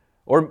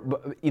 Or,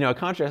 a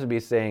contrast would be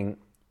saying,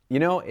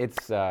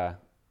 it's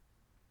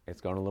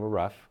going a little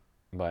rough,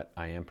 but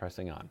I am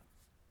pressing on.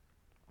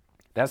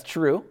 That's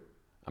true.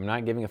 I'm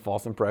not giving a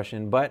false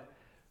impression, but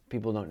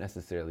people don't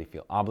necessarily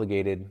feel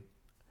obligated.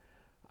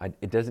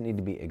 It doesn't need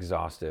to be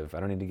exhaustive. I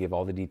don't need to give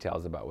all the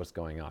details about what's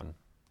going on.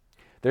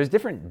 There's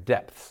different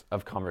depths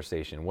of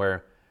conversation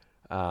where,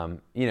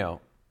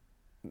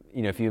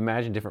 if you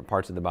imagine different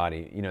parts of the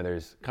body,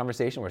 there's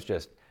conversation where it's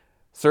just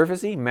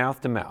surfacey,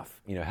 mouth to mouth.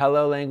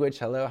 Hello language,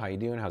 hello, how you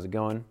doing, how's it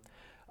going?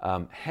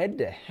 Head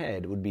to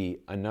head would be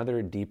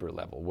another deeper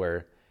level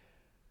where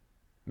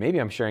maybe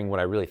I'm sharing what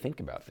I really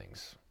think about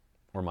things,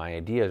 or my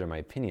ideas or my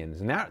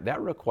opinions, and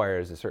that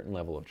requires a certain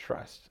level of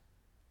trust,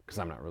 because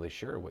I'm not really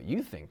sure what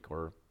you think,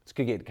 or this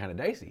could get kind of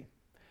dicey.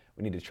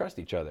 We need to trust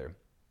each other.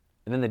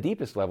 And then the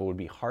deepest level would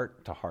be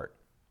heart to heart.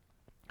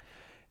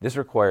 This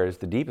requires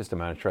the deepest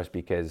amount of trust,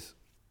 because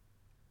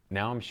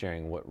now I'm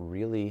sharing what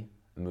really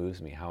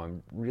moves me, how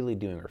I'm really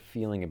doing or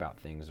feeling about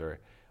things, or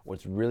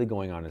what's really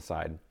going on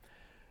inside.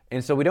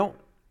 And so we don't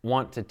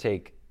want to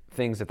take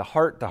things at the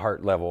heart to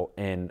heart level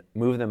and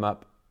move them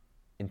up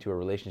into a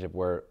relationship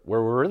where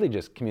we're really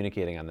just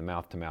communicating on the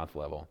mouth to mouth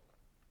level.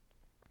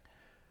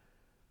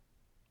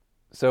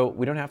 So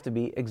we don't have to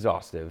be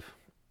exhaustive,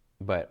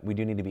 but we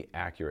do need to be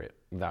accurate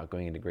without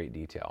going into great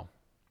detail.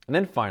 And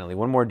then finally,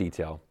 one more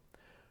detail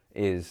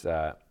is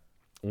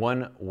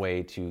one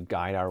way to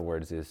guide our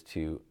words is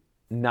to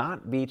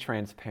not be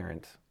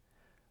transparent,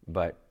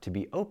 but to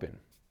be open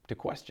to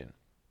question.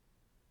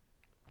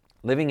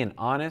 Living an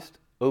honest,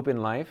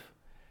 open life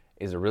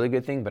is a really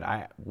good thing, but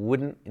I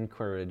wouldn't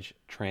encourage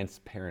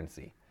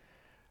transparency.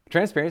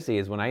 Transparency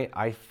is when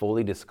I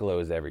fully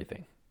disclose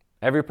everything.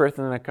 Every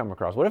person that I come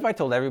across. What if I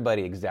told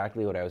everybody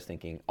exactly what I was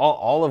thinking,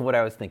 all of what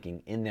I was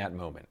thinking in that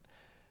moment?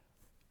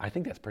 I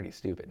think that's pretty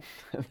stupid.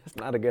 That's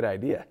not a good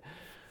idea.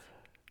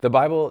 The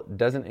Bible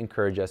doesn't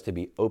encourage us to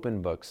be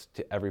open books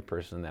to every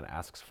person that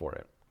asks for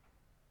it.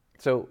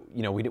 So,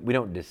 we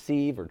don't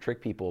deceive or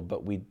trick people,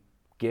 but we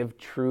give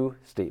true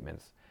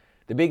statements.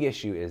 The big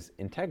issue is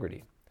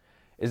integrity.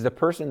 Is the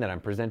person that I'm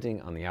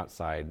presenting on the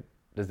outside,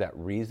 does that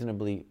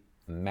reasonably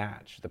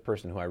match the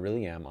person who I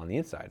really am on the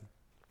inside?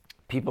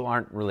 People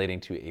aren't relating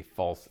to a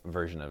false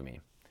version of me.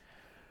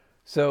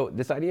 So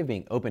this idea of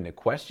being open to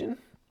question,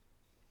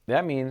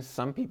 that means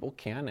some people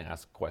can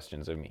ask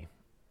questions of me.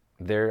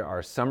 There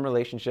are some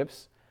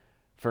relationships,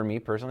 for me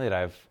personally, that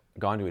I've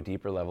gone to a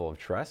deeper level of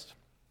trust,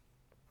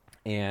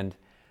 and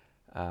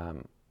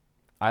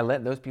I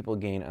let those people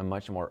gain a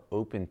much more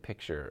open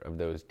picture of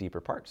those deeper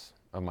parts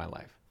of my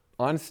life.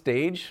 On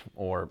stage,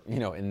 or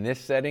in this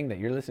setting that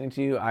you're listening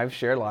to, I've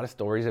shared a lot of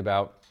stories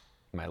about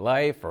my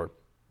life or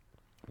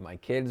my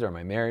kids or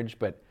my marriage,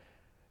 but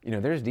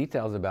there's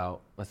details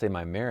about, let's say,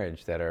 my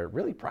marriage that are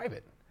really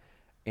private.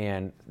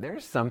 And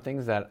there's some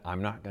things that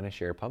I'm not going to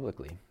share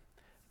publicly.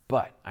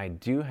 But I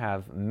do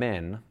have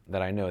men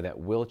that I know that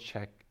will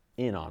check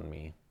in on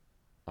me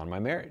on my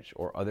marriage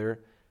or other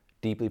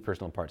deeply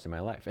personal parts of my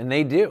life. And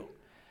they do.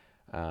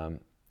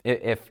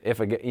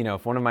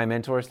 If one of my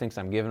mentors thinks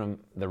I'm giving them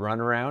the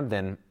runaround,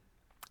 then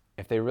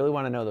if they really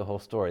want to know the whole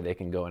story, they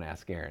can go and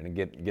ask Aaron and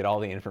get all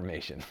the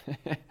information.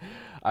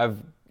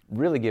 I've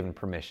really given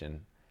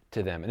permission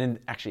to them, and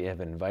actually have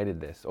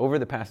invited this. Over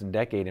the past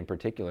decade in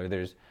particular,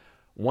 there's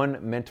one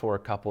mentor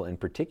couple in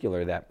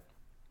particular that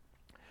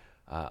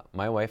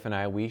my wife and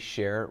I, we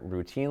share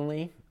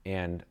routinely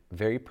and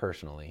very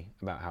personally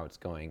about how it's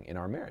going in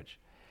our marriage.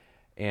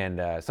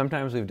 And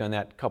sometimes we've done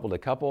that couple to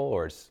couple,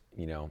 or it's,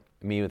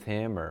 me with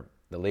him or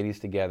the ladies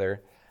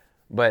together.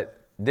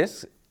 But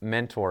this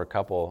mentor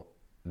couple,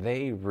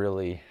 they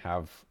really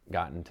have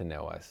gotten to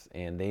know us,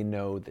 and they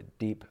know the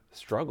deep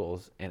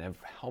struggles and have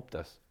helped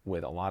us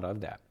with a lot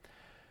of that.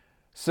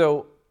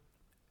 So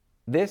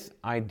this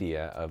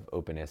idea of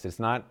openness, it's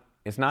not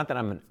that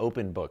I'm an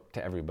open book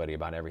to everybody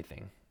about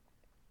everything.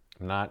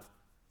 I'm not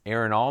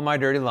airing all my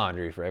dirty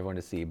laundry for everyone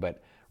to see,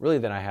 but really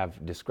that I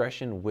have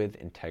discretion with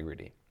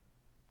integrity.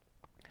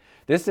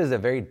 This is a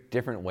very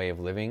different way of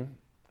living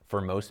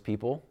for most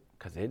people,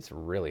 because it's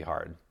really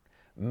hard.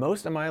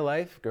 Most of my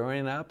life,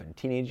 growing up in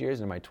teenage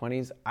years, in my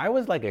 20s, I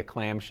was like a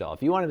clamshell.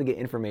 If you wanted to get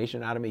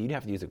information out of me, you'd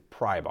have to use a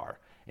pry bar.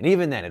 And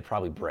even then, it'd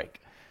probably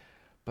break.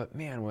 But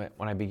man, when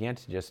I began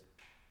to just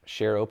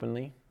share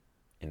openly,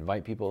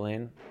 invite people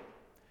in,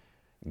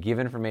 give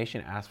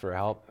information, ask for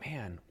help,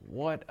 man,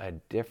 what a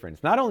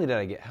difference. Not only did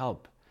I get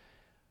help,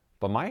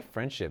 but my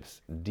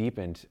friendships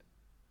deepened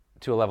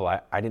to a level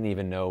I didn't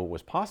even know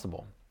was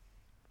possible.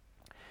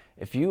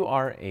 If you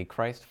are a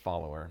Christ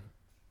follower,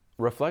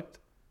 reflect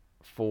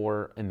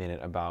for a minute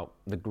about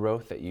the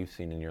growth that you've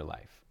seen in your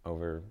life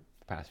over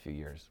the past few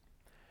years.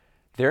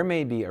 There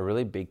may be a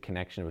really big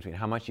connection between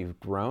how much you've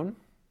grown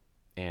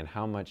and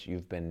how much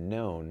you've been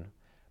known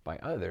by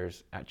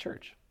others at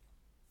church.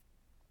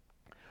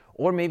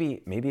 Or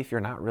maybe if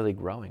you're not really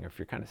growing, or if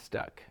you're kind of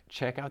stuck,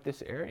 check out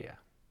this area.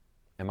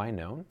 Am I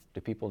known?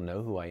 Do people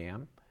know who I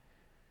am?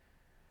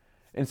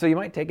 And so you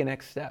might take a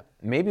next step.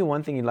 Maybe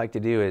one thing you'd like to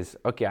do is,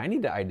 okay, I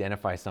need to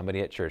identify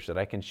somebody at church that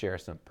I can share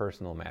some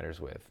personal matters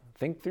with.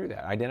 Think through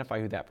that.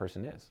 Identify who that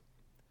person is.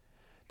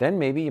 Then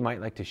maybe you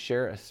might like to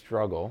share a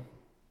struggle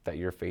that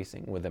you're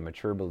facing with a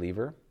mature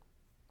believer.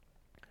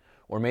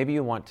 Or maybe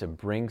you want to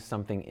bring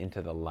something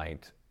into the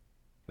light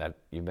that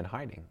you've been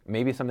hiding.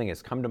 Maybe something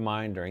has come to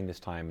mind during this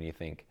time and you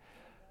think,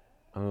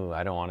 oh,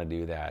 I don't want to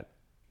do that,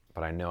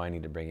 but I know I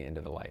need to bring it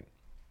into the light.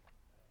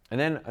 And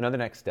then another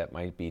next step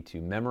might be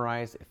to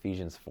memorize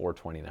Ephesians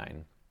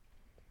 4:29.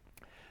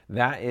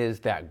 That is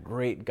that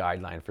great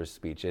guideline for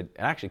speech. It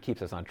actually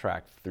keeps us on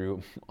track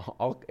through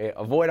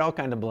avoid all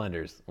kinds of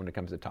blunders when it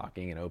comes to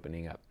talking and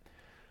opening up.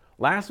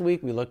 Last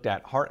week we looked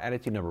at heart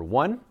attitude number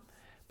 1,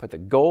 put the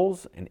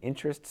goals and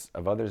interests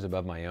of others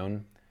above my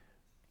own.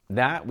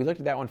 We looked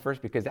at that one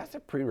first because that's a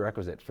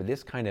prerequisite for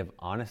this kind of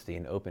honesty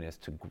and openness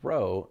to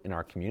grow in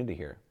our community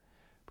here.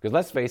 Because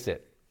let's face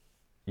it,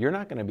 you're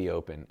not going to be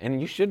open, and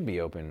you should be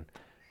open,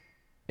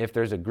 if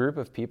there's a group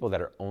of people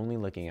that are only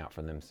looking out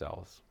for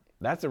themselves.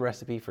 That's a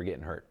recipe for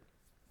getting hurt.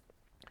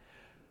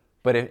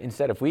 But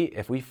instead, if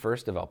we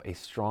first develop a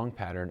strong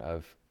pattern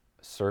of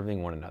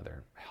serving one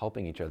another,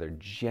 helping each other,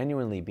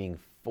 genuinely being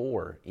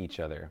for each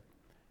other,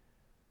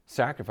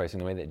 sacrificing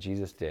the way that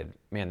Jesus did,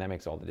 man, that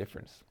makes all the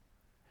difference.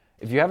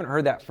 If you haven't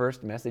heard that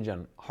first message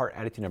on heart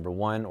attitude number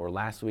 1 or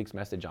last week's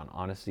message on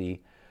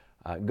honesty,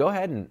 go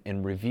ahead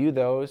and review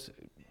those.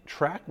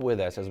 Track with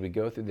us as we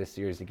go through this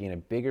series to gain a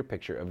bigger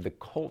picture of the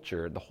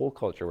culture, the whole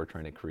culture we're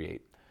trying to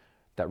create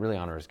that really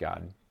honors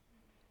God.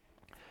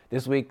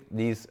 This week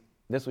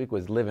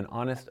was live an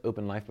honest,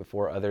 open life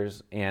before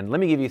others. And let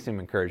me give you some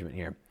encouragement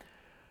here.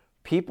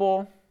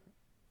 People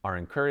are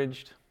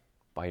encouraged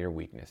by your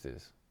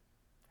weaknesses.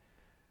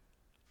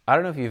 I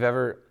don't know if you've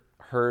ever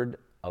heard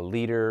a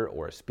leader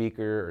or a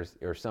speaker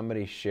or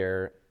somebody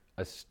share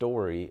a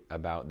story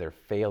about their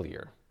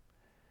failure.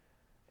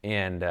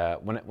 And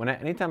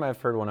anytime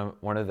I've heard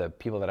one of the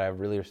people that I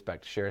really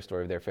respect share a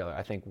story of their failure,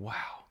 I think,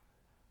 wow,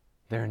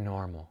 they're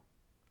normal.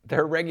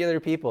 They're regular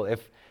people.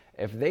 If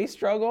they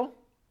struggle,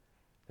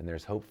 then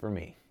there's hope for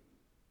me,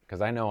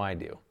 because I know I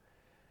do.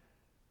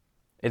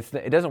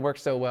 It doesn't work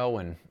so well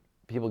when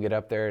people get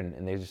up there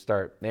and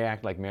they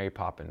act like Mary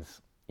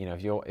Poppins. You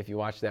know, if you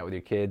watch that with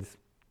your kids,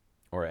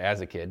 or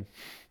as a kid,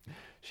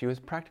 she was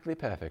practically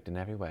perfect in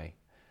every way.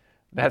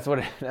 That's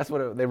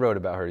what they wrote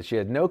about her. She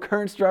had no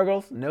current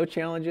struggles, no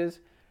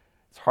challenges.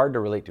 It's hard to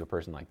relate to a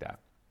person like that.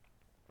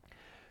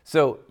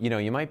 So,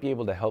 you might be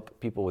able to help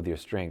people with your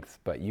strengths,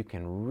 but you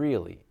can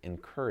really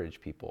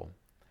encourage people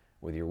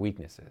with your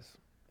weaknesses.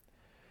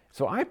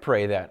 So I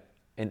pray that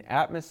an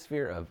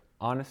atmosphere of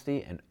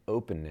honesty and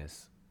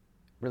openness,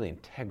 really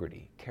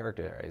integrity,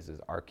 characterizes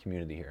our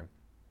community here.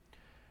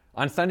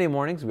 On Sunday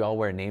mornings, we all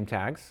wear name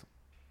tags,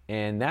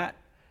 and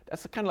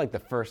that's kind of like the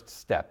first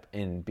step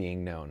in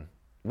being known.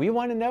 We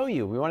want to know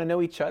you. We want to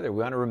know each other.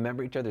 We want to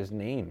remember each other's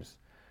names.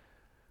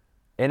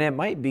 And it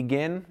might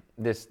begin,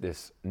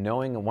 this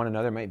knowing one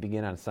another might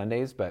begin on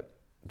Sundays, but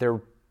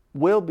there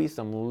will be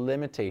some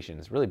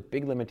limitations, really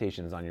big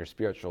limitations on your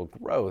spiritual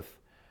growth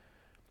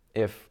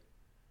if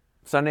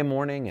Sunday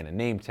morning and a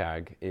name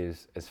tag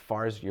is as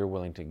far as you're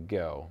willing to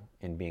go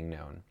in being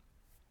known.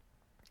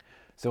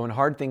 So when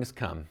hard things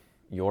come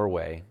your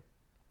way,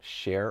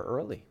 share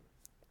early.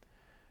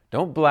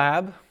 Don't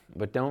blab,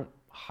 but don't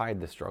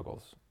hide the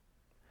struggles.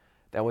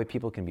 That way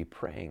people can be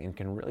praying and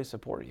can really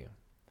support you.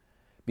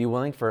 Be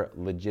willing for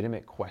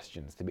legitimate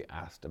questions to be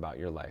asked about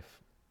your life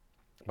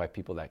by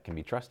people that can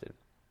be trusted.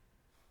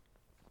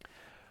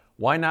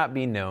 Why not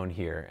be known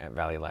here at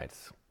Valley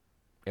Lights?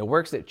 It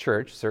works at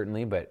church,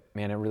 certainly, but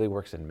man, it really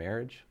works in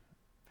marriage.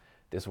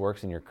 This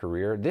works in your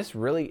career. This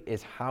really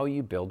is how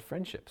you build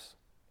friendships.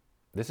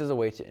 This is a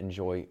way to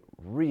enjoy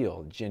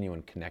real,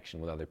 genuine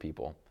connection with other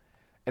people.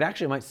 It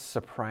actually might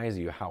surprise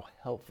you how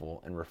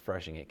helpful and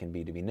refreshing it can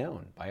be to be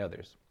known by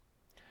others.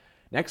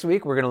 Next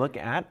week, we're going to look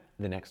at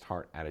the next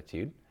heart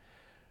attitude.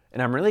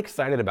 And I'm really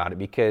excited about it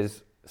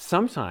because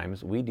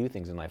sometimes we do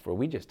things in life where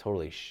we just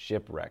totally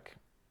shipwreck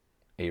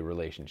a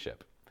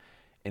relationship.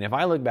 And if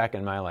I look back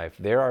in my life,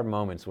 there are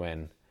moments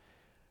when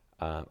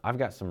I've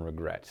got some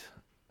regret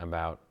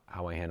about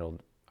how I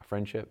handled a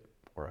friendship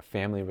or a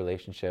family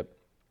relationship.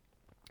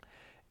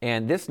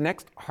 And this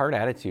next heart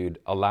attitude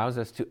allows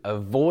us to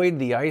avoid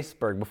the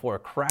iceberg before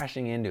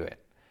crashing into it.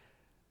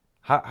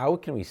 How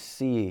can we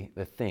see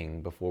the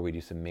thing before we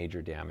do some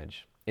major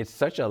damage? It's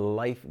such a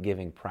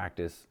life-giving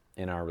practice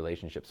in our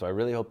relationship. So I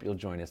really hope you'll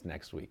join us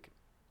next week.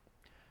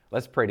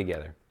 Let's pray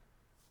together.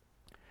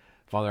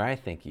 Father, I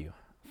thank you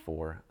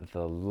for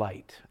the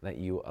light that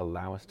you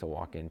allow us to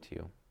walk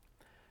into.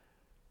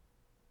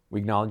 We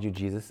acknowledge you,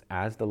 Jesus,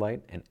 as the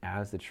light and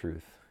as the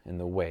truth and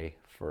the way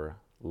for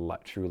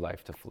true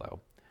life to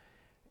flow.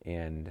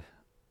 And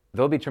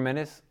there'll be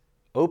tremendous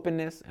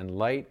openness and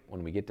light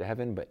when we get to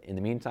heaven, but in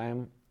the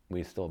meantime,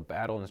 we still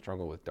battle and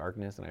struggle with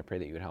darkness, and I pray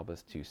that you would help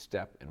us to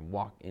step and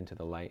walk into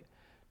the light,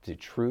 to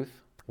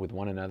truth with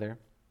one another.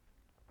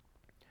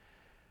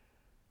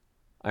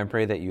 I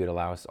pray that you would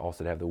allow us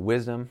also to have the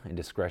wisdom and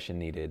discretion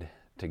needed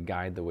to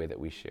guide the way that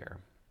we share.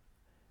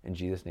 In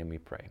Jesus' name we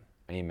pray.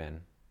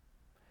 Amen.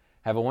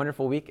 Have a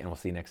wonderful week, and we'll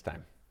see you next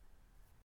time.